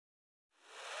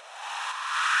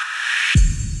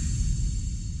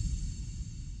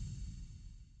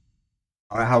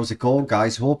Alright, how's it going,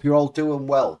 guys? Hope you're all doing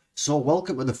well. So,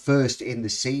 welcome to the first in the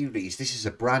series. This is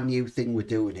a brand new thing we're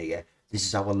doing here. This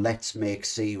is our Let's Make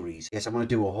series. Yes, I'm going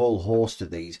to do a whole host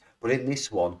of these, but in this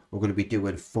one, we're going to be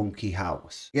doing Funky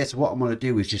House. Yes, what I'm going to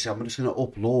do is I'm just going to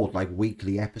upload like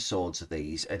weekly episodes of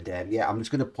these, and yeah, I'm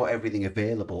just going to put everything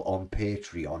available on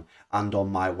Patreon and on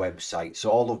my website. So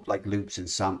all of like loops and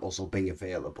samples will be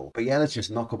available. But yeah, let's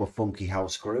just knock up a Funky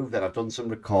House groove. Then I've done some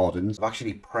recordings. I've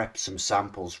actually prepped some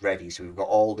samples ready. So we've got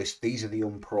all this. These are the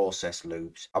unprocessed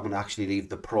loops. I'm going to actually leave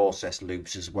the processed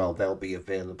loops as well. They'll be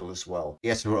available as well.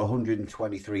 Yes, we're at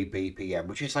 123 BPM,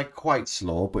 which is like quite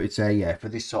slow, but it's yeah, for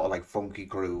this sort of like funky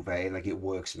groove, like it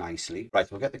works nicely. Right,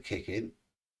 so we'll get the kick in.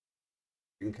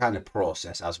 You can kind of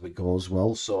process as we go as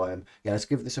well. So yeah, let's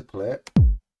give this a play.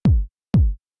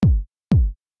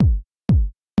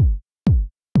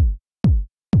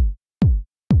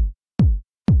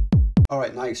 All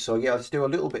right, nice. So yeah, let's do a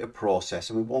little bit of process,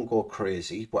 and we won't go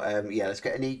crazy. But yeah, let's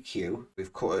get an EQ.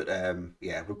 We've cut it.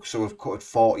 Yeah, so we've cut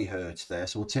 40 hertz there.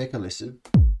 So we'll take a listen.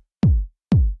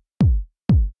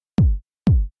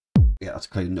 Yeah, that's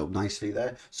cleaned up nicely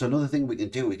there. So another thing we can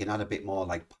do, we can add a bit more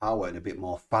like power and a bit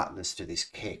more fatness to this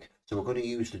kick. So we're going to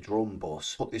use the drum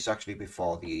bus. Put this actually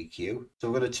before the EQ. So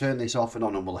we're going to turn this off and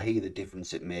on, and we'll hear the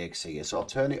difference it makes here. So I'll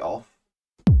turn it off.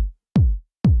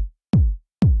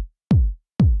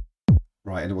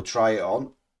 Right, and we'll try it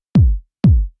on.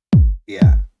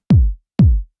 Yeah.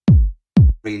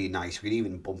 Really nice. We can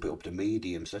even bump it up to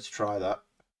medium. So let's try that.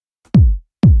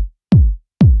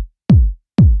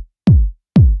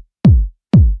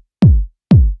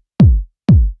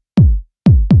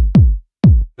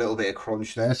 Little bit of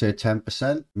crunch there, say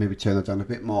 10%. Maybe turn it down a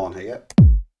bit more on here.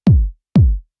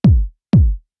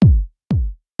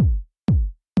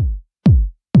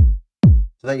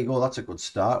 So there you go, that's a good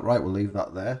start. Right, we'll leave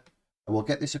that there. And we'll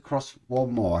get this across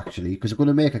one more actually, because we're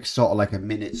going to make a sort of like a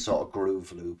minute sort of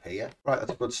groove loop here. Right,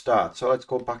 that's a good start. So let's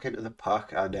go back into the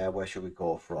pack, and where should we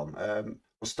go from? We'll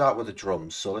start with the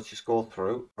drums. So let's just go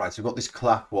through. Right, so we've got this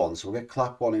clap one. So we'll get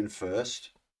clap one in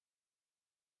first.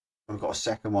 And we've got a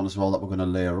second one as well that we're going to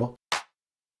layer up.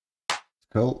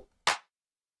 Cool.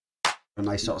 A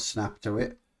nice sort of snap to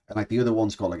it. And like the other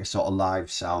one's got like a sort of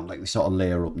live sound, like they sort of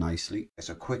layer up nicely. It's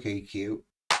a quick EQ.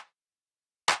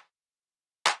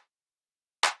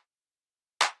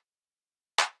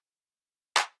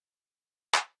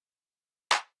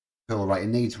 Cool, right, it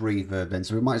needs reverb then,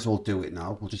 so we might as well do it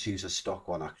now. We'll just use a stock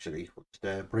one actually. We'll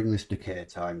just bring this decay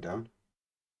time down.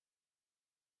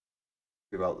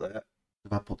 About there.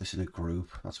 If I put this in a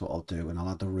group, that's what I'll do, and I'll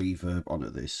add the reverb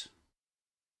onto this.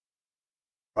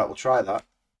 Right, we'll try that.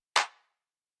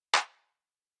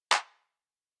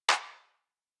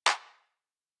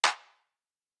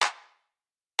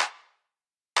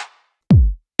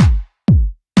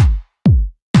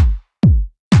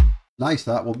 Nice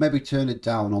that. We'll maybe turn it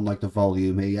down on like the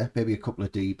volume here, maybe a couple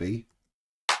of dB.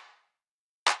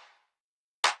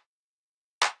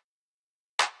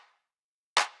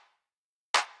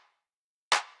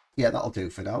 Yeah, that'll do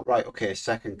for now. Right, okay,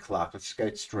 second clap. Let's just get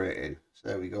it straight in. So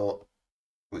there we go.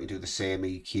 We can do the same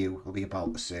EQ. It'll be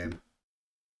about the same.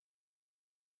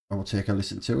 And we'll take a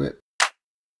listen to it.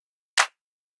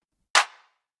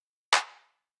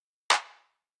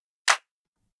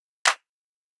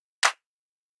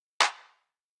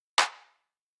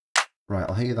 Right,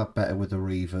 I'll hear that better with the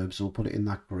reverb, so we'll put it in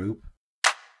that group.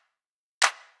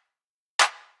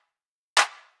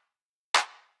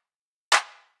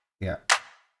 Yeah.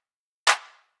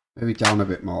 Maybe down a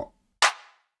bit more.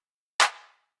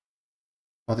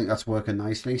 I think that's working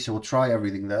nicely, so we'll try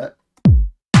everything there.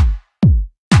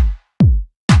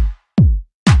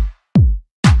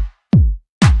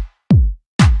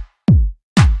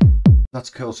 That's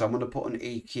cool, so I'm going to put an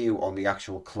EQ on the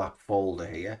actual clap folder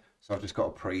here. So I've just got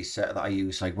a preset that I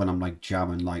use like when I'm like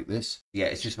jamming like this. Yeah,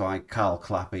 it's just my Cal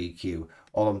clap EQ.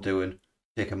 All I'm doing,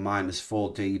 take a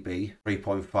 -4 dB,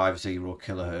 3.50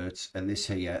 kilohertz, and this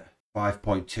here,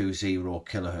 5.20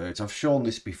 kilohertz. I've shown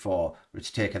this before, but it's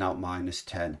taken out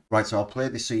 -10. Right, so I'll play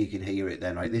this so you can hear it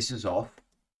then. Right, this is off.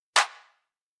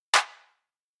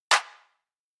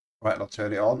 Right, I'll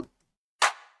turn it on.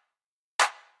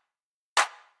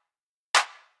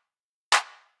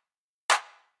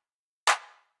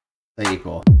 There you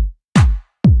go.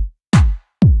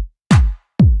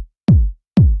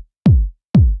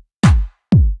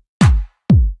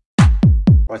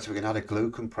 Right, so we can add a glue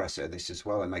compressor to this as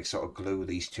well and like sort of glue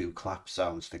these two clap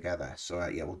sounds together. So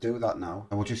yeah, we'll do that now.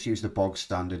 And we'll just use the bog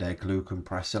standard glue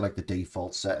compressor, like the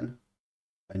default setting.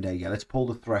 And yeah, let's pull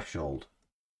the threshold.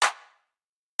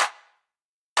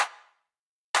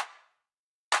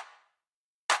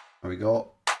 There we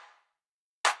go.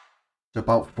 It's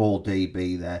about 4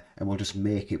 dB there, and we'll just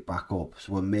make it back up.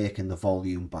 So we're making the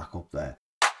volume back up there.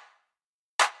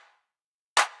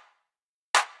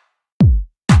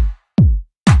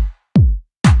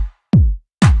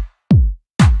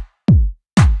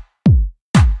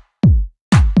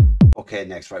 Okay,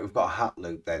 next, right, we've got a hat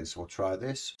loop then, so we'll try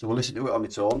this. So we'll listen to it on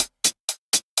its own.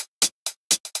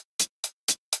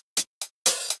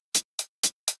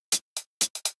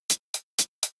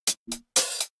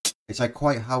 It's like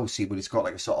quite housey, but it's got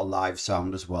like a sort of live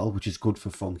sound as well, which is good for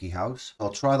funky house. I'll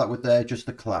try that with just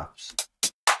the claps.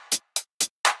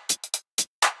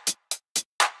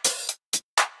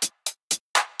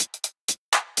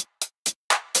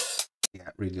 Yeah,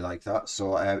 really like that.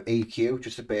 So EQ,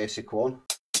 just a basic one.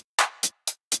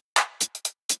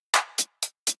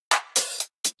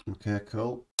 Okay,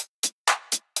 cool.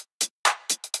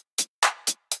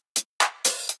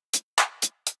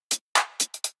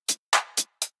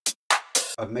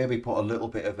 I've maybe put a little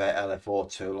bit of LFO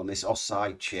tool on this, or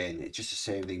side chain. It's just the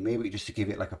same thing, maybe just to give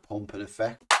it like a pumping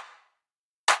effect.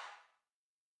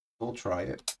 We'll try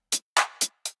it.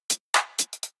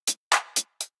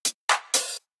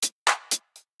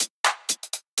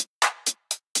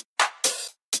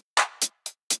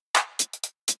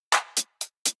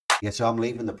 Yeah, so I'm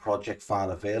leaving the project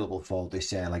file available for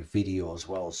this like video as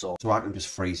well, so I can just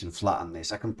freeze and flatten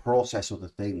this. I can process other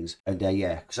things, and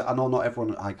yeah, because I know not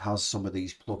everyone like has some of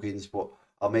these plugins, but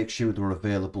I'll make sure they're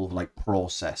available like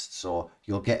processed, so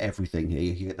you'll get everything here.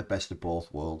 You get the best of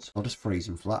both worlds. I'll just freeze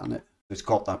and flatten it. It's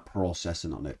got that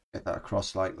processing on it. Get that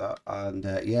across like that, and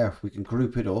yeah, we can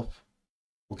group it up.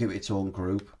 We'll give it its own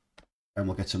group, and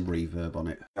we'll get some reverb on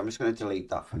it. I'm just going to delete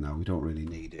that for now. We don't really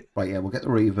need it. Right, yeah, we'll get the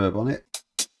reverb on it.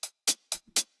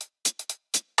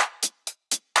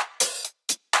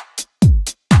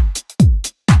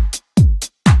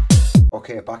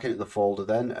 Okay, back into the folder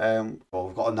then. Well,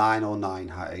 we've got a 909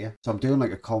 hat here. So I'm doing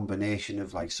like a combination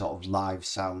of like sort of live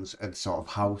sounds and sort of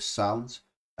house sounds.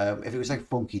 If it was like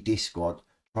funky disco, I'd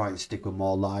try and stick with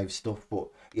more live stuff. But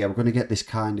yeah, we're going to get this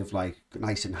kind of like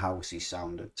nice and housey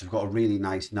sounding. So we've got a really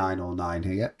nice 909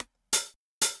 here.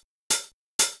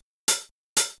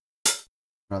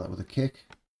 Try that with a kick.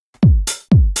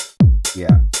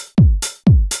 Yeah.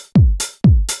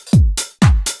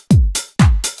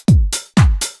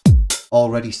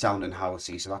 Already sounding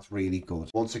housey, so that's really good.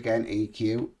 Once again,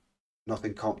 EQ,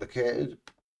 nothing complicated.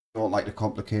 Don't like to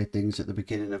complicate things at the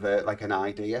beginning of like an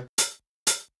idea.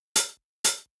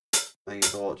 There you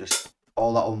go, just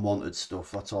all that unwanted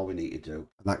stuff, that's all we need to do.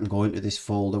 And that can go into this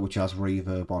folder which has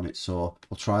reverb on it, so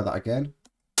we'll try that again.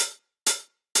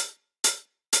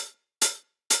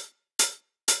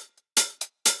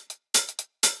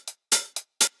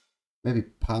 Maybe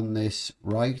pan this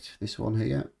right, this one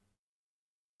here.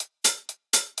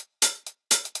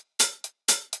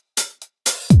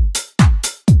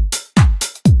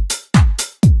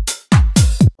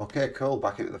 Okay, cool,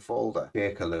 back into the folder.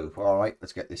 Shaker loop, alright,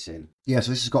 let's get this in. Yeah,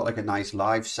 so this has got like a nice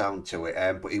live sound to it,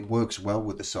 but it works well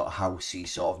with the sort of housey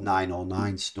sort of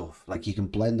 909 stuff. Like you can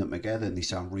blend them together and they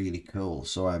sound really cool.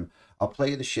 So I'll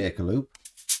play the shaker loop.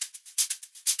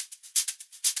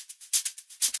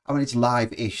 I mean, it's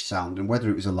live-ish sound, and whether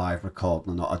it was a live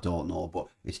recording or not, I don't know, but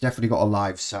it's definitely got a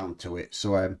live sound to it.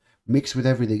 So mixed with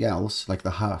everything else, like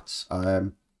the hats,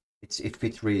 it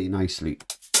fits really nicely.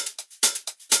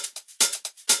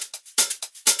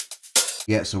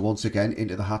 Yeah, so once again,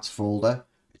 into the hats folder.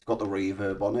 It's got the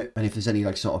reverb on it. And if there's any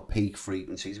like sort of peak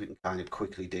frequencies, we can kind of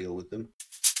quickly deal with them.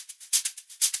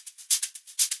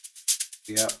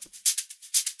 Yeah.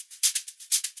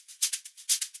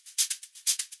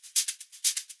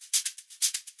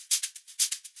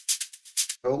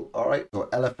 Cool, alright. So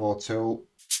LFO tool.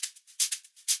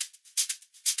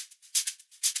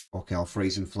 Okay, I'll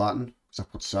freeze and flatten, because I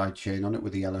put side chain on it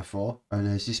with the LFO. And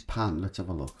there's this pan, let's have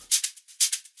a look.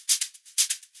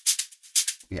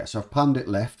 Yeah, so I've panned it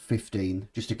left 15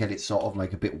 just to get it sort of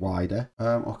like a bit wider.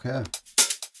 Okay.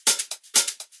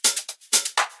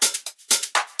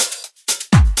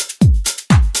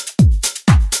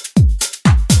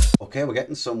 Okay, we're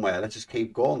getting somewhere. Let's just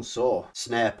keep going. So,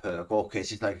 snare perk. Okay,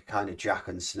 this is like a kind of jack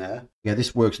and snare. Yeah,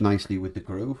 this works nicely with the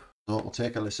groove. So we'll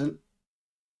take a listen.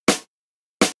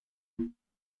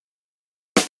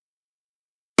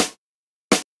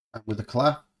 And with the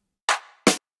clap.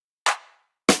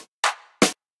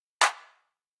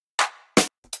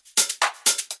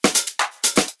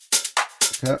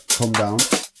 Okay, come down.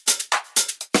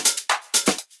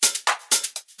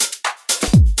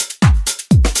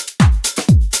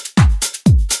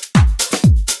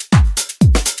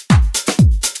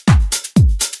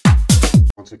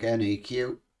 Once again,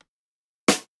 EQ.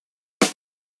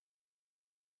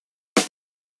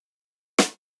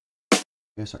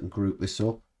 Yes, I can group this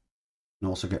up and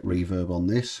also get reverb on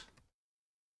this.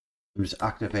 I'm just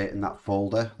activating that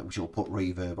folder, which will put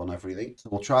reverb on everything. So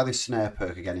we'll try this snare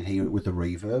perk again and hear it with the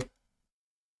reverb.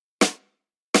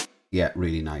 Yeah,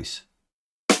 really nice.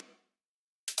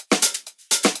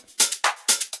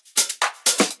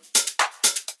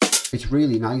 It's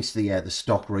really nice, the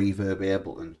stock reverb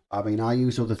Ableton. I mean, I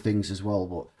use other things as well,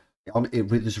 but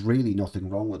there's really nothing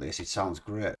wrong with this. It sounds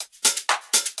great.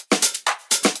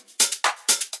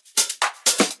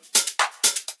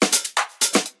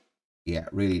 Yeah,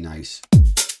 really nice.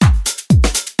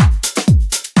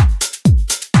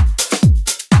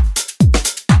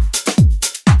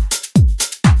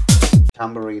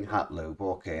 Tambourine hat loop.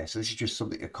 Okay, so this is just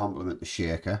something to complement the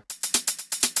shaker.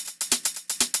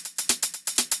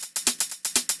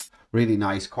 Really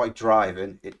nice, quite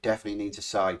driving. It definitely needs a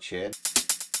side chain.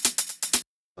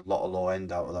 A lot of low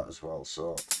end out of that as well,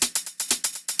 so.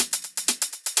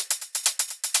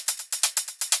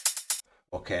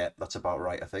 Okay, that's about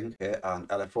right, I think. Okay, and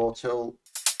LFO tool.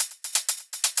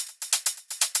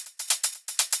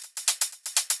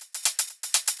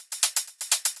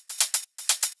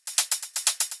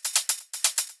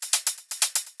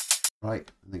 Right,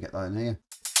 let me get that in here.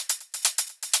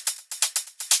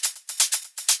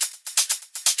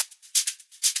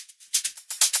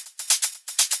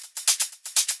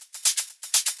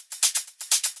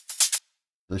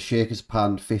 The shaker's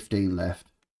panned 15 left.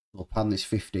 We'll pan this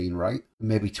 15 right,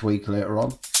 maybe tweak later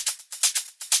on.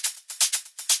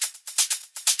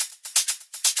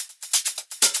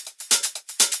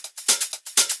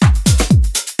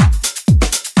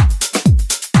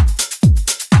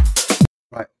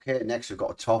 Right, okay, next we've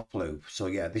got a top loop. So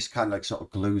yeah, this kind of like sort of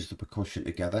glues the percussion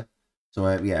together. So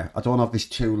yeah, I don't have this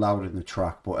too loud in the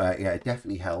track, but yeah, it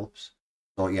definitely helps.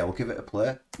 So yeah, we'll give it a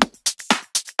play.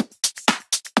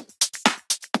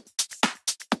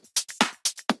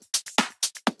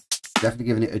 Definitely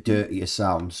giving it a dirtier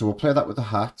sound. So we'll play that with the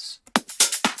hats.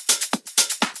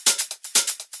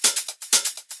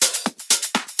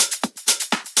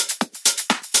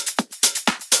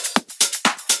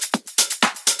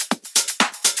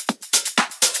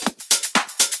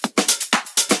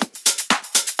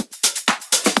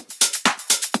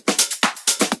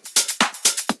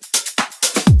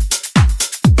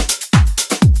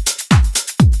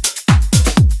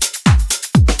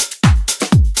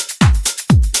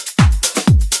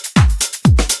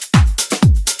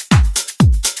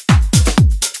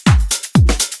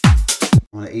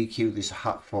 EQ this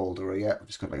hat folder here. I've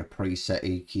just got like a preset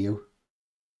EQ.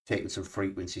 Taking some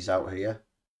frequencies out here.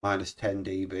 Minus 10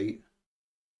 dB.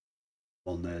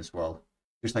 On there as well.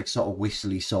 Just like sort of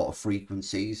whistly sort of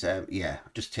frequencies. Yeah,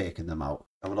 just taking them out.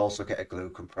 And we'll also get a glue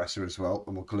compressor as well.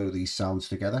 And we'll glue these sounds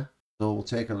together. So we'll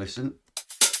take a listen.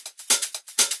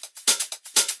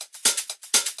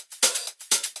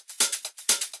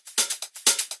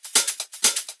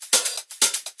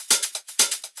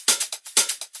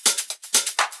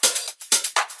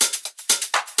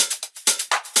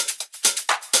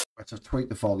 So I've tweaked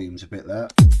the volumes a bit there.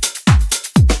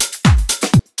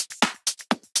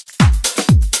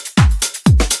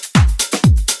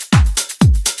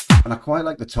 And I quite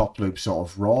like the top loop sort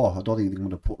of raw. I don't think I'm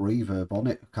going to put reverb on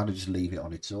it. I kind of just leave it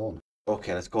on its own.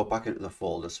 Okay, let's go back into the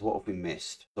folder. So what have we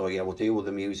missed? So yeah, we'll deal with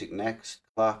the music next.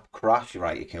 Clap, crash.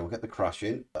 Right, okay, we'll get the crash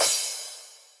in.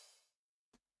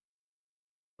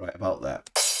 Right, about there.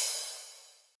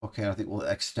 Okay, I think we'll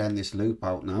extend this loop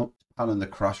out now. Panning the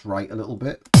crash right a little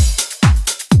bit.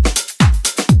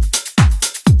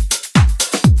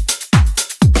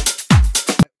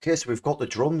 Okay, so we've got the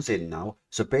drums in now.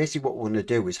 So basically what we're going to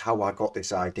do is how I got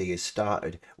this idea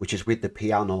started, which is with the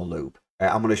piano loop.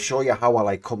 I'm going to show you how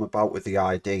I come about with the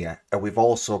idea. And we've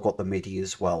also got the MIDI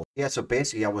as well. Yeah, so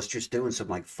basically I was just doing some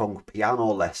like funk piano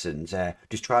lessons,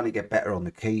 just trying to get better on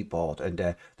the keyboard. And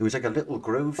there was like a little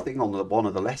groove thing on one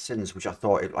of the lessons, which I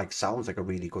thought it like sounds like a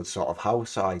really good sort of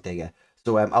house idea.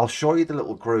 So I'll show you the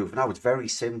little groove. Now it's very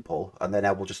simple, and then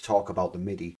I will just talk about the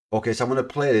MIDI. Okay, so I'm going to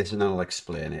play this and then I'll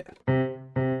explain it.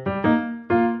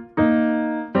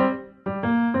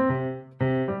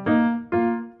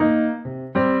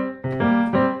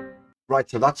 Right,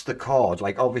 so that's the chord.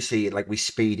 Like obviously, like we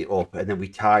speed it up and then we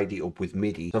tidy it up with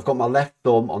MIDI. So I've got my left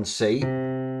thumb on C,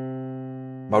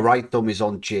 my right thumb is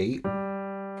on G.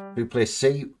 We play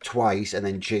C twice and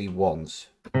then G once.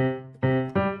 And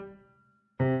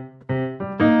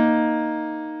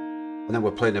then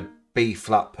we're playing a B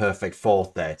flat perfect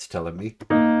fourth there, it's telling me.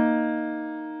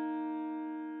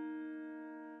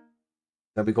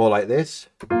 Then we go like this.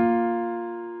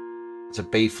 It's a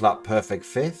B flat perfect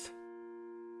fifth.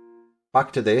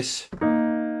 Back to this,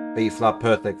 B flat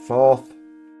perfect fourth,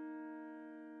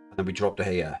 Then we drop to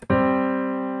here,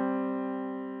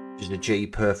 which is a G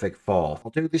perfect 4. I'll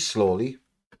do this slowly.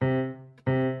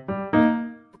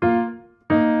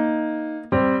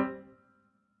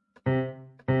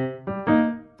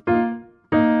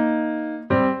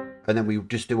 And then we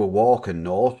just do a walking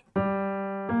note.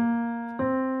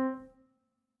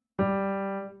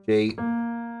 G,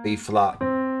 B flat,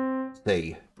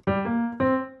 C.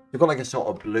 We've got like a sort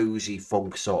of bluesy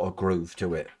funk sort of groove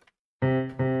to it.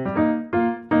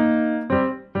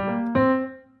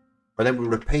 And then we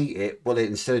repeat it, well,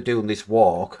 instead of doing this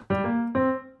walk,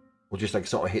 we'll just like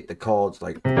sort of hit the chords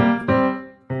like to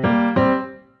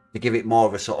give it more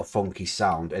of a sort of funky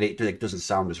sound, and it doesn't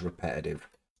sound as repetitive.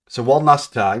 So one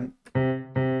last time.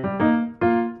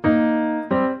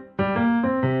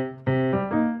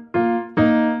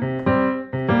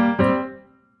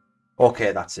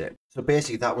 Okay, that's it. So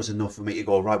basically that was enough for me to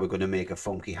go, right, we're going to make a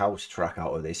funky house track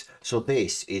out of this. So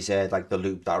this is like the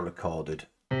loop that I recorded.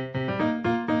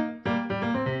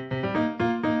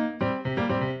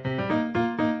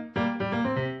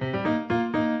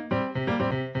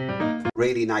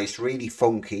 Really nice, really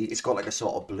funky. It's got like a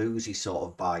sort of bluesy sort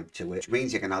of vibe to it, which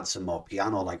means you can add some more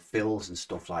piano like fills and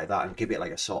stuff like that and give it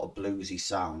like a sort of bluesy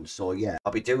sound. So yeah,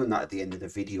 I'll be doing that at the end of the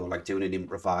video, like doing an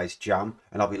improvised jam,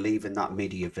 and I'll be leaving that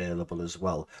MIDI available as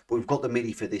well. But we've got the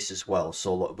MIDI for this as well,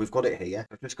 so look, we've got it here.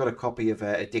 I've just got a copy of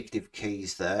Addictive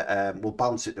Keys there. We'll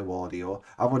bounce it to audio.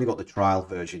 I've only got the trial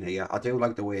version here. I do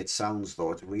like the way it sounds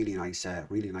though. It's really nice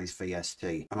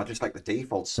VST, and I just like the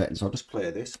default setting, so I'll just play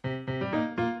this.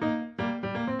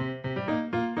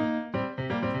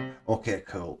 Okay,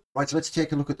 cool. Right, so let's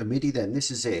take a look at the MIDI then.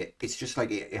 This is it. It's just like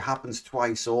it happens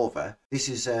twice over. This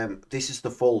is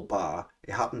the full bar.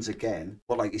 It happens again,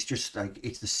 but like it's just like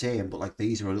it's the same, but like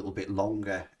these are a little bit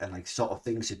longer and like sort of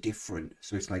things are different.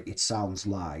 So it's like it sounds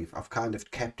live. I've kind of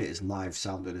kept it as live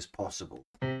sounding as possible.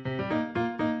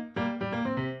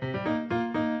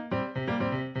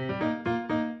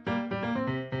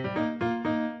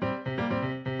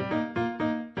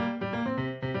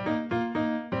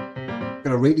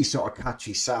 Got a really sort of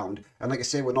catchy sound, and like I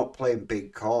say, we're not playing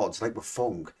big chords like with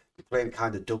funk. We're playing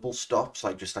kind of double stops,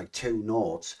 like just like two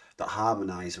notes that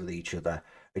harmonize with each other,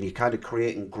 and you're kind of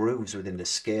creating grooves within the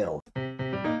scale.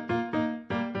 Right,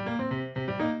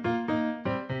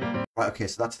 okay,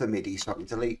 so that's the MIDI, so I can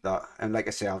delete that, and like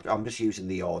I say, I'm just using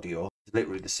the audio. It's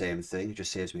literally the same thing, it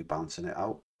just saves me bouncing it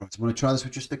out. Right, so I'm going to try this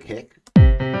with just the kick.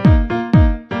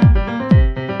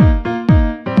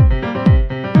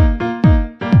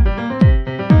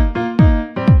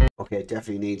 Okay, it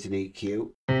definitely needs an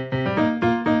EQ.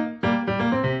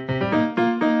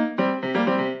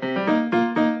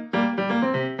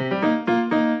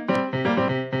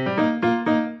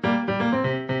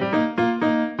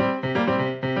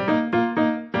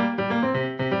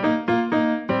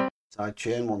 Side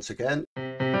chain once again.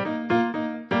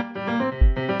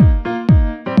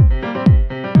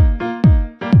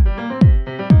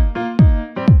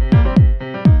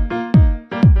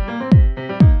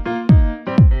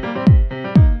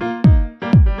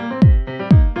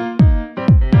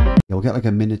 We'll get like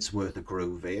a minute's worth of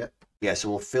groove here. Yeah, so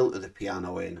we'll filter the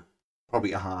piano in,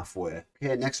 probably to halfway.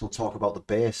 Okay, next we'll talk about the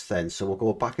bass then. So we'll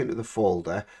go back into the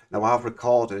folder. Now I've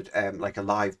recorded like a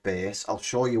live bass. I'll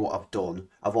show you what I've done.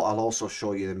 I'll also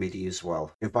show you the MIDI as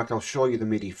well. In fact, I'll show you the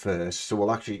MIDI first. So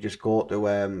we'll actually just go to,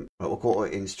 we'll go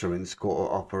to instruments, go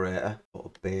to operator,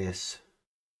 go to bass.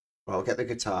 Right, we'll get the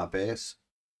guitar bass.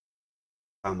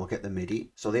 And we'll get the MIDI.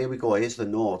 So there we go, here's the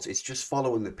notes. It's just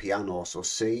following the piano. So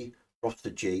C, drops to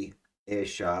G, A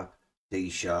sharp, D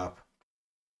sharp,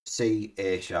 C,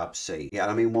 A sharp, C. Yeah,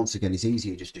 I mean, once again, it's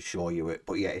easier just to show you it,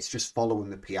 but yeah, it's just following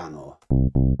the piano.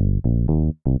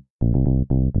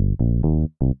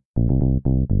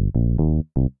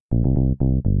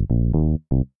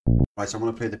 Right, so I'm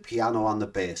going to play the piano and the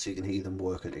bass so you can hear them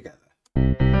working together.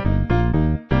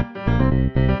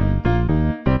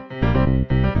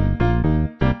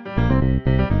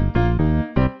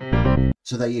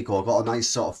 So there you go, I've got a nice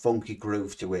sort of funky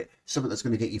groove to it, something that's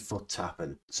going to get your foot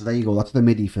tapping. So there you go, that's the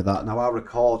MIDI for that. Now I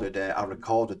recorded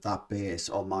that bass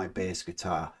on my bass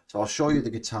guitar. So I'll show you the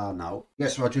guitar now. Yeah,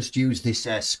 so I just used this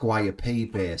Squire P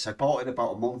bass. I bought it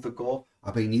about a month ago.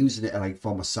 I've been using it like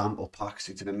for my sample packs.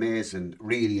 It's an amazing,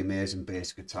 really amazing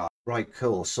bass guitar. Right,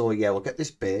 cool. So yeah, we'll get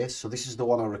this bass. So this is the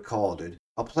one I recorded.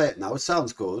 I'll play it now, it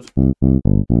sounds good.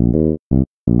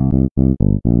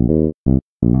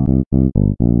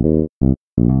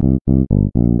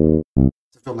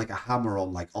 I've done like a hammer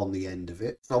on on the end of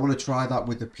it. So I'm going to try that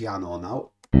with the piano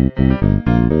now.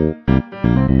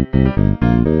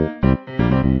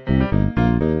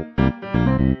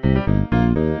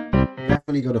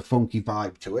 definitely got a funky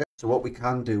vibe to it. So what we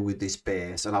can do with this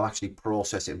bass, and I'll actually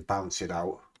process it and bounce it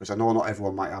out, because I know not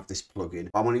everyone might have this plugin.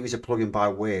 I'm going to use a plugin by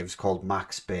Waves called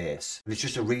Max Bass. And it's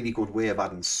just a really good way of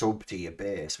adding sub to your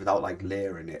bass without like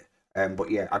layering it.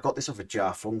 But yeah, I got this off a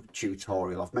Jar Funk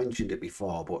tutorial. I've mentioned it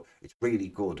before, but it's really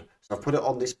good. So I've put it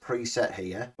on this preset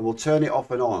here, and we'll turn it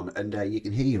off and on, and you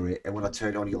can hear it. And when I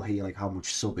turn it on, you'll hear like how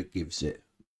much sub it gives it.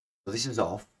 So this is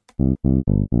off.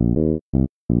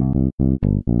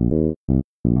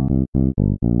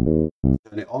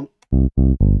 Turn it on.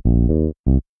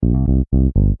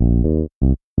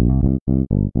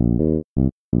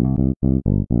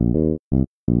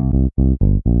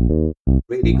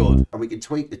 Really good, and we can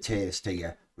tweak the taste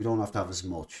here. We don't have to have as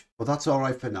much, but that's all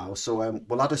right for now. So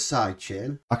we'll add a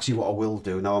sidechain. Actually, what I will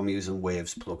do now, I'm using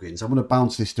Waves plugins. I'm going to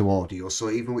bounce this to audio, so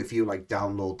even if you like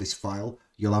download this file,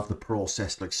 you'll have the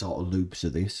processed like sort of loops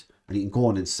of this, and you can go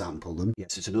on and sample them.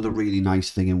 Yes, it's another really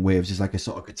nice thing in Waves. It's like a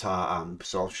sort of guitar amp,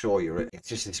 so I'll show you it. It's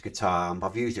just this guitar amp.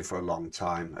 I've used it for a long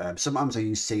time. Sometimes I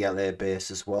use CLA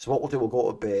bass as well. So what we'll do, we'll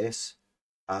go to bass,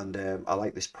 and I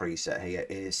like this preset here,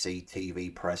 AC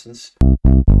TV Presence.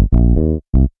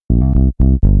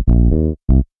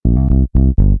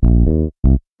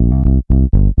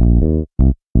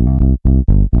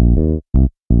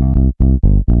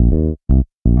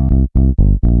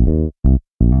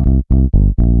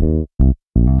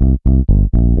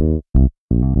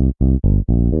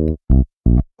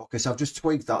 Okay, so I've just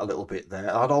tweaked that a little bit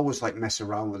there. I'd always like mess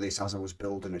around with this as I was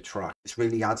building a track. This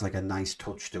really adds like a nice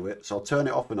touch to it. So I'll turn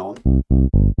it off and on.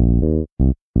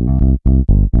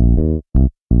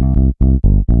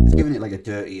 It's giving it like a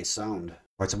dirtier sound.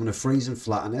 Right, so I'm going to freeze and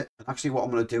flatten it. And actually what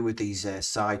I'm going to do with these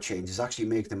side chains is actually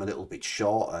make them a little bit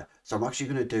shorter. So I'm actually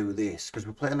going to do this, because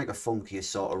we're playing like a funkier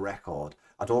sort of record.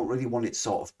 I don't really want it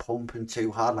sort of pumping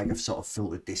too hard, like I've sort of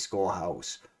filtered disco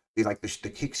house. Like the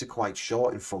kicks are quite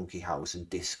short in funky house and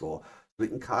disco. We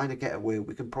can kind of get away,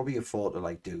 we can probably afford to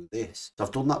like do this. So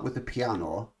I've done that with the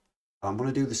piano. I'm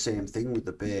going to do the same thing with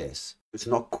the bass. It's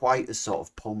not quite as sort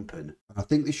of pumping. I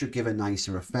think this should give a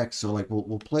nicer effect. So like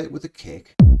we'll play it with a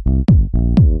kick.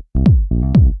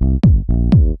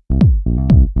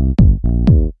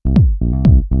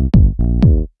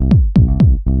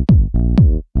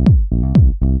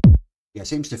 Yeah, it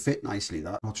seems to fit nicely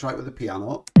that. I'll try it with the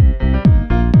piano.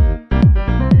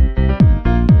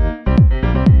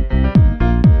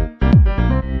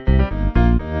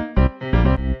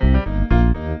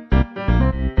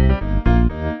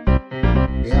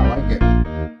 Yeah, I like it.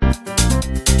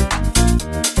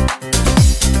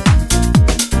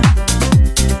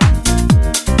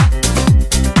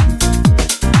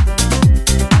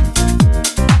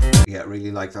 Yeah, I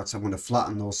really like that. So I'm going to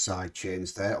flatten those side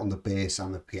chains there on the bass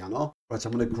and the piano. Right, so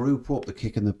I'm going to group up the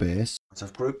kick and the bass. So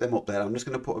I've grouped them up there. I'm just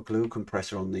going to put a glue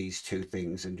compressor on these two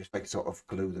things and just like sort of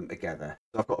glue them together.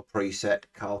 So I've got a preset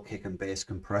Carl kick and bass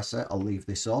compressor. I'll leave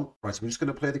this on. Right, so I'm just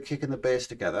going to play the kick and the bass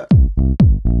together.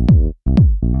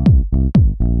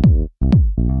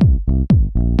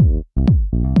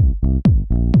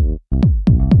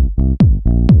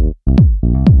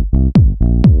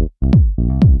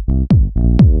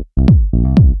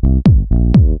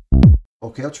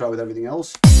 Okay, I'll try with everything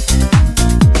else.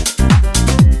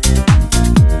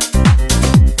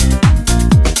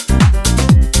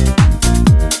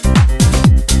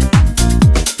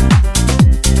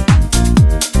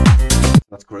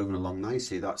 That's grooving along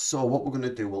nicely. So what we're going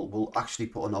to do, we'll actually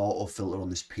put an auto filter on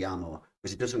this piano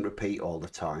because it doesn't repeat all the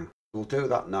time. We'll do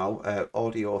that now.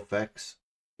 Audio effects.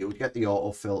 You would get the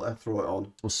auto filter, throw it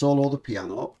on. We'll solo the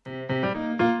piano.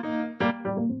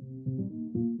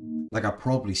 Like I'd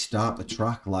probably start the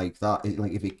track like that.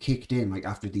 Like if it kicked in like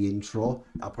after the intro,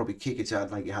 I'll probably kick it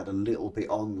out like it had a little bit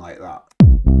on like that.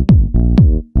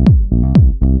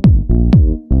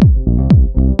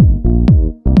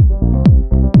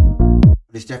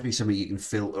 It's definitely something you can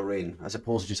filter in as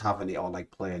opposed to just having it on like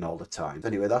playing all the time.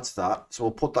 Anyway, that's that. So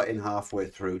we'll put that in halfway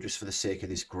through just for the sake of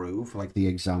this groove, like the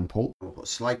example. We'll put a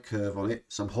slight curve on it.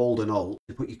 So I'm holding Alt.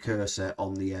 You put your cursor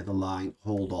on the line,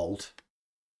 hold Alt.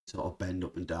 Sort of bend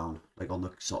up and down like on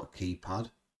the sort of keypad,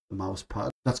 the mouse pad.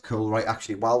 That's cool. Right,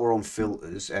 actually while we're on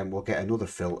filters, we'll get another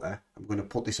filter. I'm going to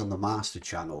put this on the master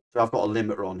channel. So I've got a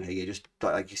limiter on here. Just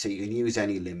like you see, you can use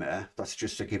any limiter. That's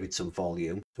just to give it some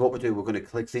volume. So what we'll do, we're going to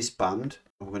click this band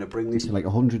and we're going to bring this to like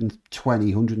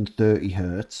 120 130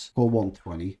 hertz or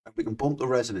 120, and we can bump the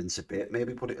resonance a bit,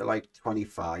 maybe put it at like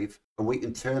 25, and we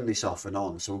can turn this off and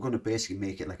on. So we're going to basically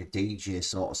make it like a DJ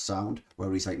sort of sound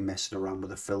where he's like messing around with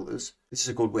the filters. This is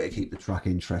a good way to keep the track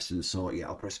interesting. So yeah,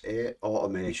 I'll press A,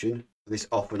 automation, this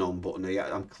off and on button here.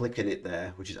 I'm clicking it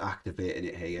there, which is activating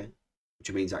it here,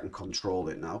 which means I can control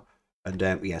it now. And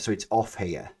yeah, so it's off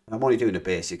here. I'm only doing a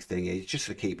basic thing here, just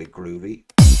to keep it groovy.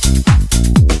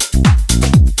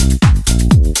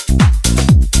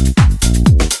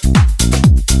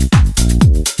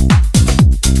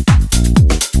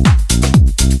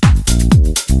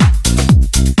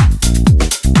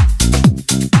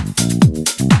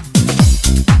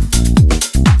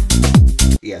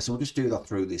 Yeah, so we'll just do that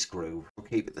through this groove. We'll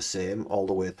keep it the same all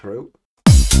the way through.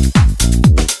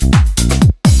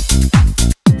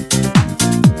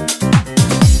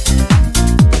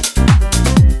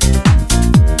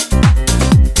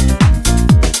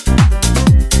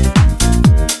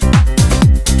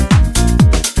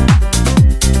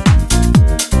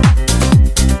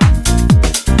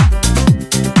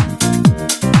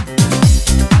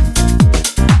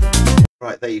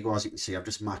 Right, there you go. As you can see, I've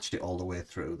just matched it all the way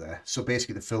through there. So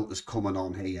basically the filter's coming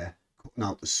on here, cutting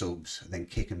out the subs, and then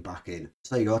kicking back in.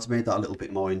 So there you go, that's made that a little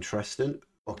bit more interesting.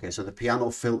 Okay, so the piano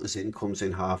filters in, comes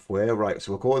in halfway. Right,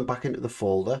 so we're going back into the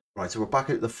folder. Right, so we're back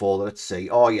into the folder. Let's see.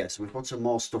 Oh, yeah, so we've got some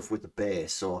more stuff with the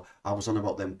bass. So I was on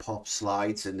about them pop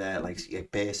slides and like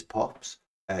bass pops.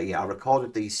 Yeah, I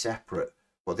recorded these separate,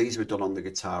 but these were done on the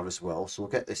guitar as well. So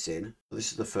we'll get this in. So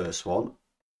this is the first one.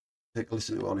 Take a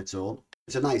listen to it on its own.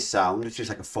 It's a nice sound. It's just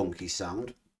like a funky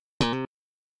sound. There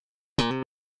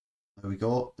we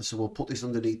go. So we'll put this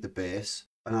underneath the bass.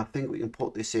 And I think we can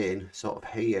put this in sort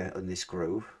of here in this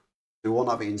groove. We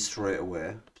won't have it in straight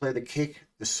away. Play the kick,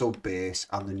 the sub bass,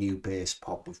 and the new bass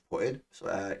pop we've put in.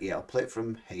 So yeah, I'll play it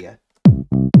from here.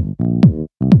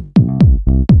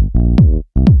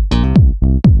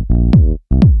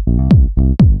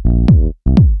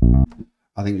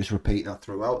 I think just repeat that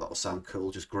throughout. That'll sound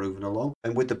cool, just grooving along.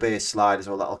 And with the bass slide as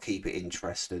well, that'll keep it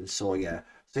interesting. So yeah,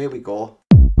 so here we go.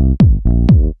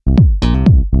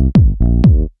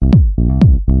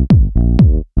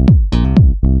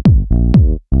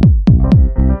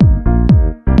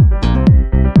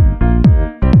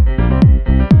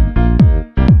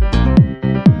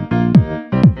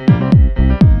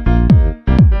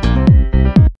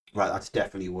 Right, that's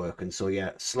definitely working. So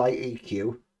yeah, slight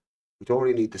EQ. We don't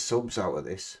really need the subs out of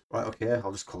this. Right, okay,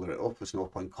 I'll just colour it up. There's no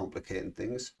point complicating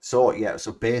things. So yeah,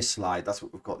 so bass slide, that's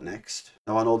what we've got next.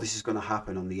 Now I know this is going to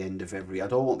happen on the end of every... I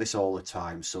don't want this all the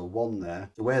time. So one there.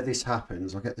 So where this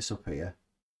happens, I'll get this up here.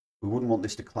 We wouldn't want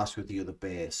this to clash with the other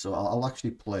bass. So I'll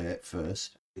actually play it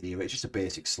first. It's just a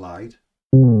basic slide.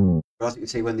 But as you can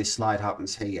see, when this slide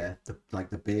happens here,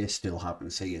 the bass still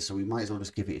happens here. So we might as well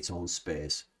just give it its own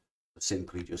space.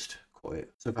 Simply just cut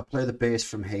it. So if I play the bass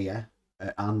from here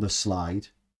and the slide,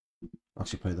 I'll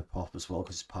actually play the pop as well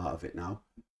because it's part of it now.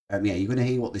 Yeah, you're going to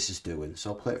hear what this is doing. So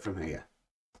I'll play it from here.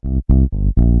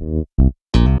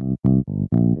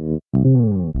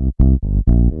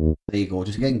 There you go,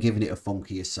 just again giving it a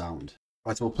funkier sound.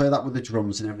 Right, so we'll play that with the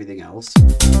drums and everything else.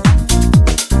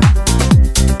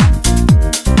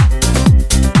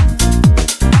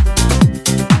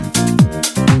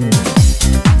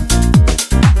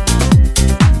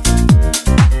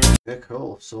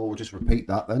 Cool, so we'll just repeat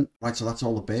that then. Right, so that's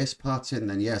all the bass parts in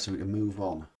then, yeah, so we can move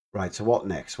on. Right, so what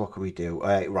next? What can we do?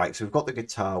 Right, so we've got the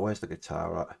guitar. Where's the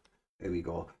guitar at? Here we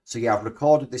go. So yeah, I've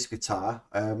recorded this guitar.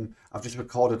 I've just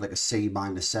recorded like a C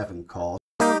minor 7 chord.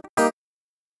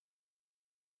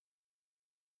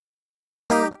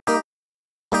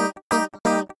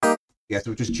 Yeah,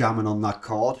 so we're just jamming on that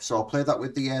chord. So I'll play that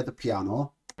with the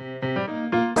piano.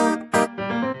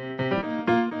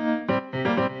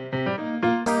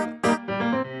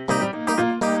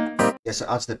 Yeah, so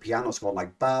as the piano's going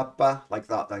like ba ba, like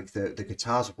that, like the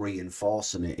guitar's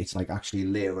reinforcing it. It's like actually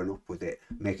layering up with it,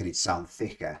 making it sound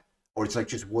thicker. Or it's like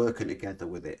just working together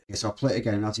with it. Yeah, so I'll play it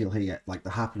again and as you'll hear, like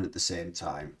they're happening at the same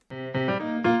time.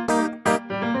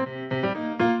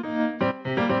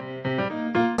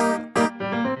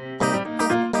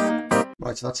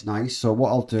 Right, so that's nice. So what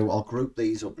I'll do, I'll group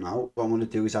these up now. What I'm going to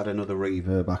do is add another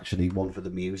reverb, actually, one for the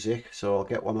music. So I'll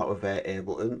get one out of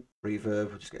Ableton. Reverb,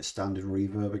 we'll just get a standard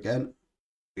reverb again.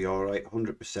 Be alright,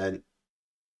 100%.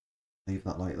 Leave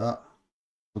that like that.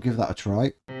 We'll give that a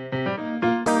try.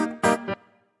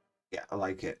 Yeah, I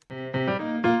like it.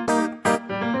 I'm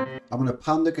going to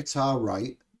pan the guitar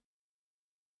right.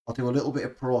 I'll do a little bit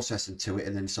of processing to it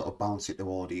and then sort of bounce it to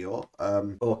audio.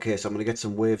 Okay, so I'm going to get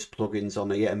some Waves plugins on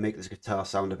here and make this guitar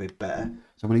sound a bit better.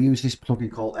 So I'm going to use this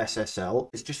plugin called SSL.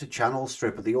 It's just a channel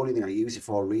strip, but the only thing I use it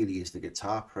for really is the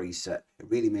guitar preset. It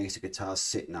really makes the guitar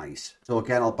sit nice. So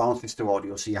again, I'll bounce this to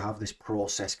audio so you have this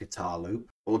processed guitar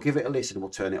loop. We'll give it a listen and we'll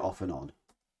turn it off and on.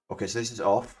 Okay, so this is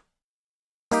off.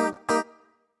 And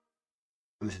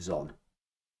this is on.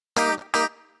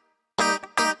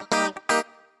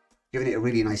 Giving it a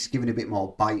really nice, giving it a bit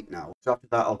more bite now. So after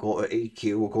that, I'll go to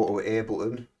EQ, we'll go to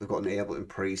Ableton. We've got an Ableton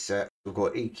preset. We'll go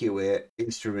EQ8,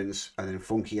 instruments, and then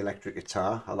funky electric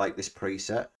guitar. I like this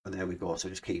preset, and there we go. So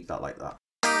just keep that like that.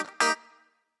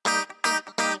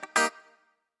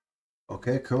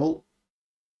 Okay, cool.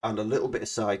 And a little bit of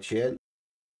sidechain.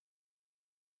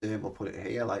 Then we'll put it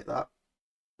here like that.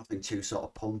 Nothing too sort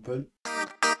of pumping.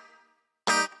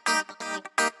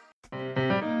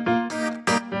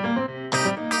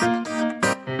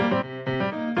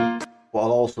 What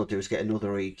I'll also do is get another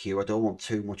EQ. I don't want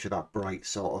too much of that bright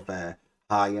sort of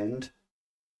high end.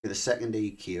 Get a second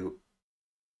EQ.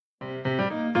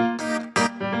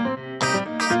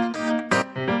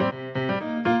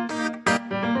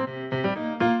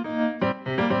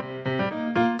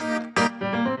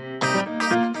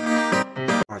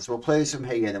 Alright, so we'll play this from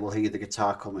here and then we'll hear the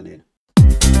guitar coming in.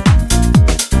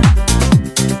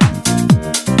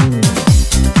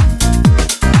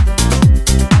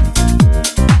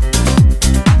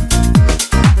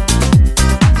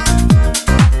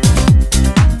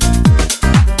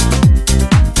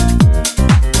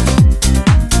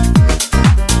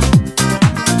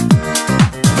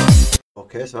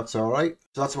 Okay, so that's alright.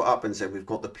 So that's what happens then. We've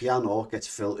got the piano gets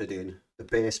filtered in, the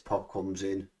bass pop comes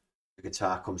in, the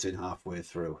guitar comes in halfway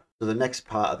through. So the next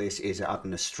part of this is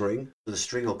adding a string. So the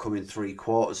string will come in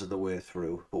 3/4 of the way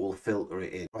through, but we'll filter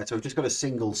it in. Right, so we've just got a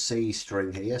single C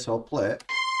string here, so I'll play it.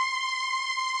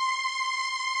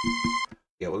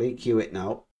 Yeah, we'll EQ it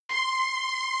now.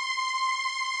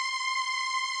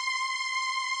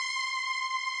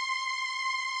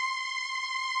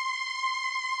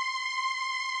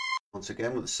 Once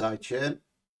again with the side chain.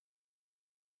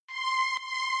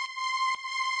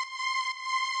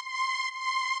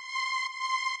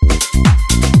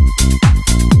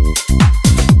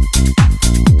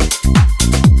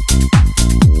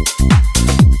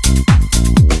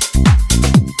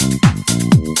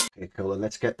 Okay, cool, and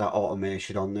let's get that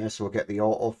automation on there. So we'll get the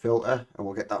auto filter and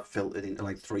we'll get that filtered into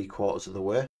like 3/4 of the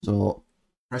way. So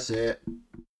press A,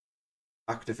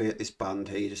 activate this band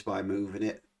here just by moving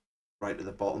it right to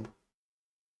the bottom.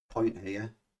 Point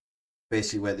here,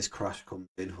 basically where this crash comes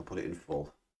in, I'll put it in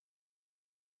full.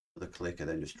 With a clicker,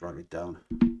 then just drag it down.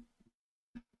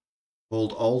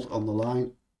 Hold Alt on the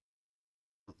line,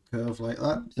 curve like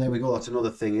that. There we go, that's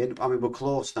another thing in. I mean, we're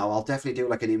close now. I'll definitely do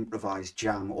like an improvised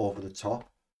jam over the top.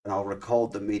 And I'll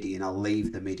record the MIDI and I'll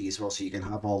leave the MIDI as well, so you can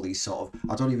have all these sort of,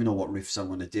 I don't even know what riffs I'm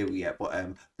going to do yet, but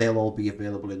they'll all be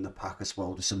available in the pack as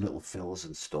well, just some little fills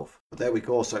and stuff. But there we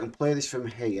go, so I can play this from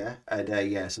here, and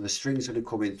yeah, so the string's going to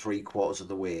come in 3/4 of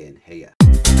the way in here.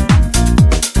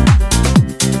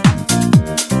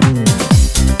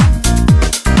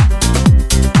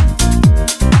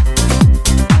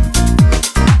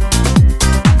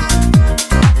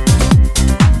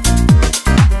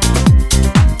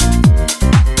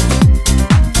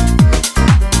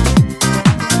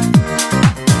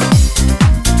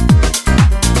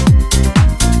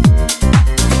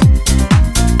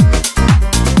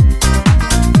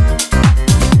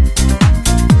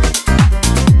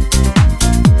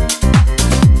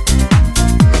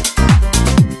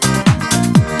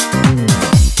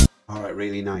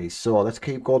 Really nice. So let's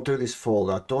keep going through this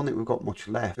folder. I don't think we've got much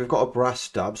left. We've got a brass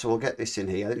stab, so we'll get this in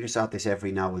here. I think we just add this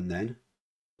every now and then.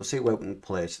 We'll see where we can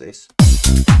place this.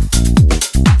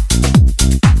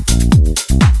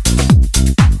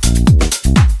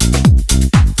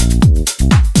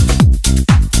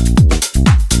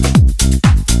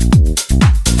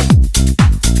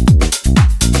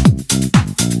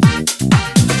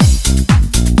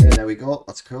 Okay, there we go.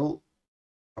 That's cool.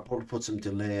 I'll probably put some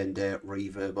delay and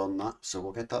reverb on that, so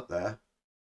we'll get that there.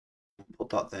 Put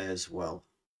that there as well.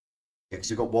 Yeah, because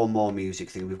we've got one more music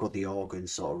thing. We've got the organ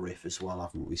sort of riff as well,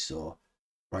 haven't we? So,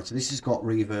 right, so this has got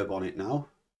reverb on it now.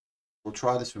 We'll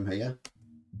try this from here.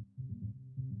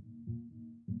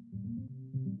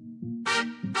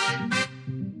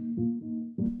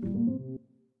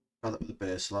 Try that with the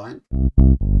bass line.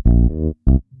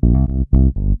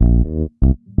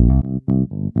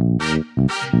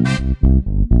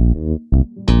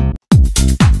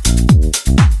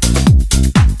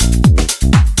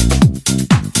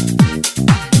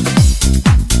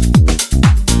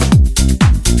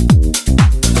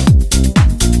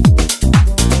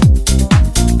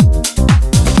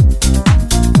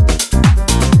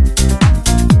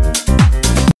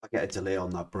 Delay on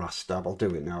that brass stab. I'll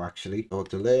do it now actually. Or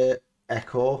delay,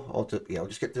 echo, or yeah, I'll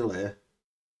just get delay.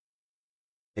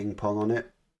 Ping pong on it.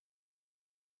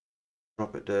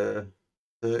 Drop it to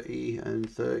 30 and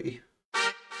 30.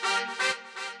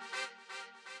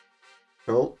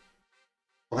 Cool.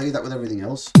 I'll do that with everything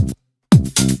else.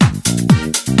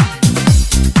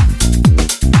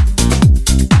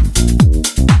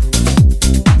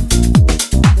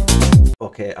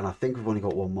 Okay, and I think we've only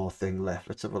got one more thing left.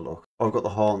 Let's have a look. Oh, I've got the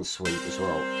horn sweep as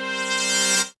well.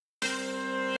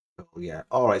 Oh, yeah.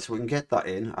 All right, so we can get that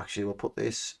in. Actually, we'll put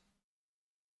this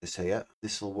here.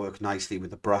 This will work nicely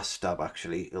with the brass stab,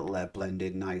 actually. It'll blend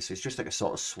in nice. It's just like a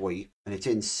sort of sweep, and it's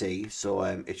in C, so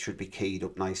it should be keyed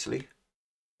up nicely.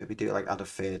 Maybe do it like add a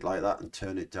fade like that and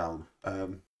turn it down.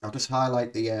 I'll just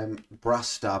highlight the brass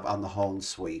stab and the horn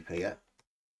sweep here.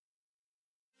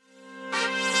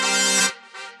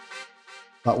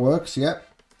 That works, yep.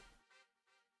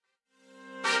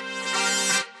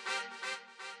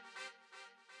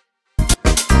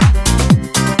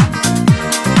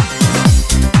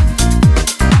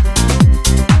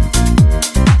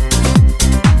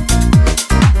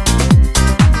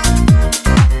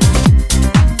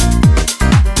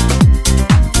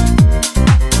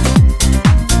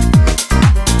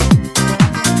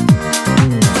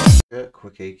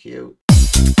 Quick EQ.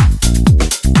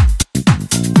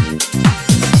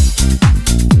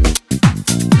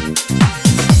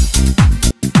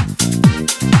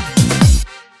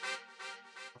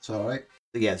 That's alright.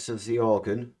 Yeah, so it's the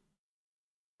organ,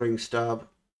 string stab,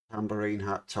 tambourine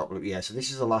hat, top lip. Yeah, so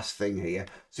this is the last thing here.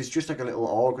 So it's just like a little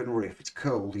organ riff. It's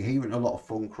cool. You hear it in a lot of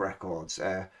funk records.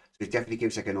 So it definitely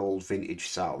gives like an old vintage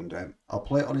sound. I'll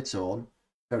play it on its own.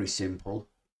 Very simple.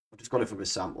 I've just got it from a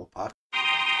sample pack.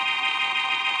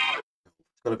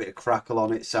 Got a bit of crackle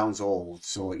on it, sounds old,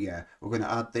 so yeah, we're going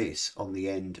to add this on the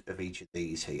end of each of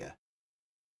these here.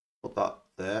 Put that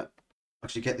there.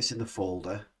 Actually get this in the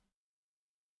folder.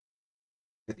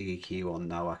 Get the EQ on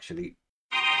now, actually.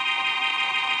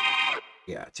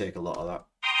 Yeah, take a lot of that.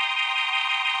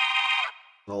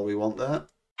 That's all we want there.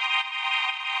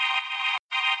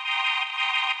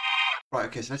 Right,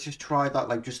 okay, so let's just try that,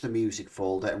 like just the music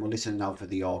folder, and we'll listen now for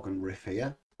the organ riff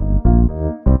here.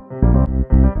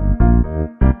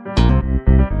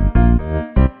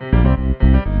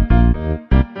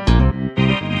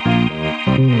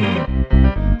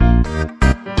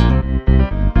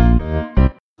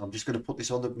 I'm just going to put this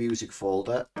on the music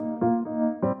folder.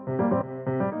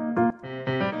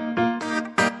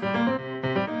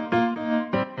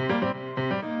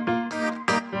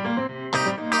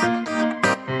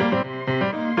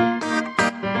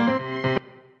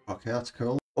 Okay, that's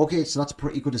cool. Okay, so that's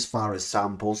pretty good as far as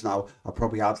samples. Now, I'll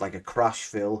probably add like a crash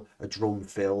fill, a drum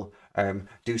fill,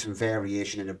 do some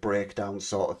variation in a breakdown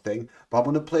sort of thing. But I'm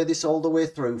going to play this all the way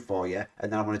through for you,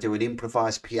 and then I'm going to do an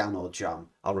improvised piano jam.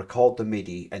 I'll record the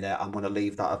MIDI, and I'm going to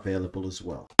leave that available as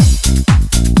well.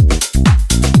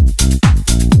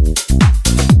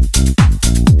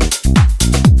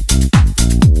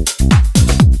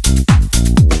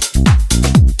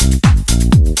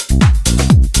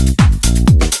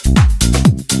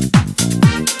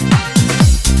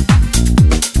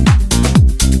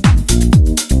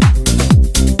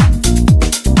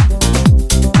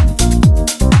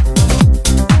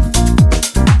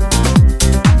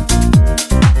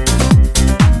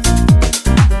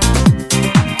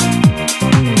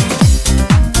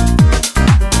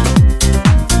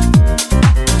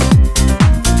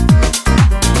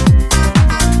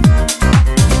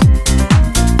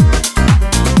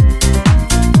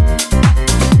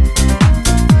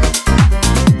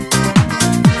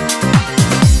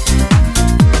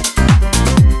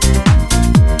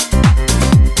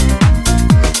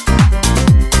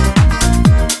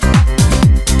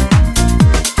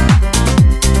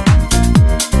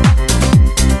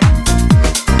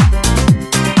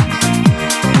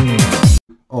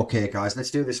 Okay guys,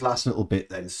 let's do this last little bit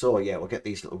then. So yeah, we'll get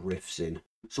these little riffs in.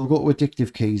 So we'll go to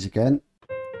addictive keys again.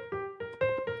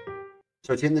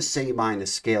 So it's in the C minor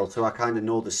scale, so I kind of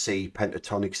know the C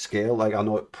pentatonic scale, like I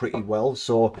know it pretty well.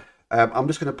 So I'm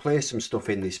just going to play some stuff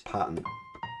in this pattern.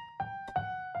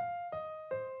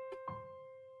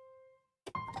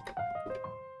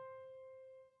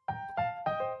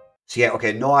 So yeah,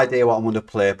 okay, no idea what I'm going to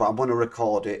play, but I'm going to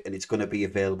record it and it's going to be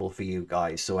available for you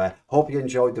guys. So hope you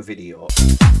enjoyed the video.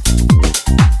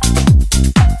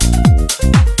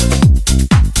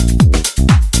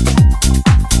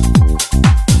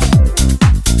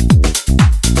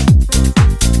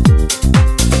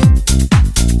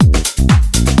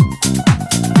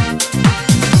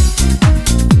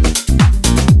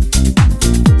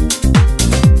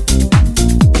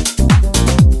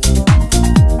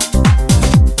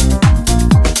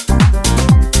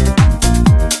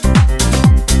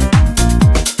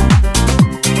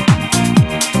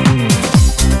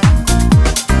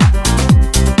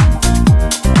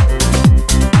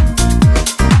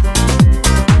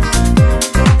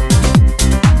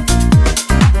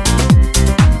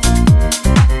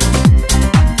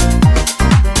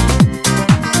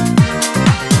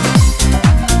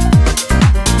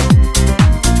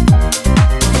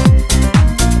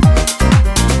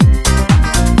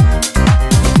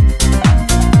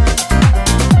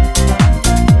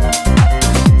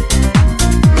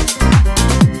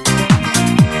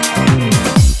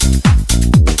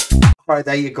 Right,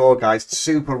 there you go, guys.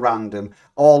 Super random,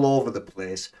 all over the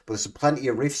place, but there's plenty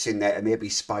of riffs in there to maybe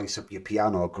spice up your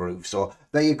piano groove. So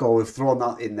there you go, we've thrown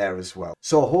that in there as well.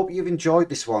 So I hope you've enjoyed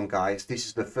this one, guys. This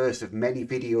is the first of many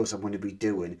videos I'm going to be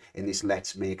doing in this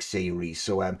Let's Make series.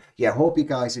 So yeah, hope you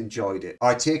guys enjoyed it. All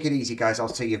right, take it easy, guys. I'll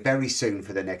see you very soon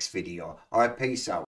for the next video. All right, peace out.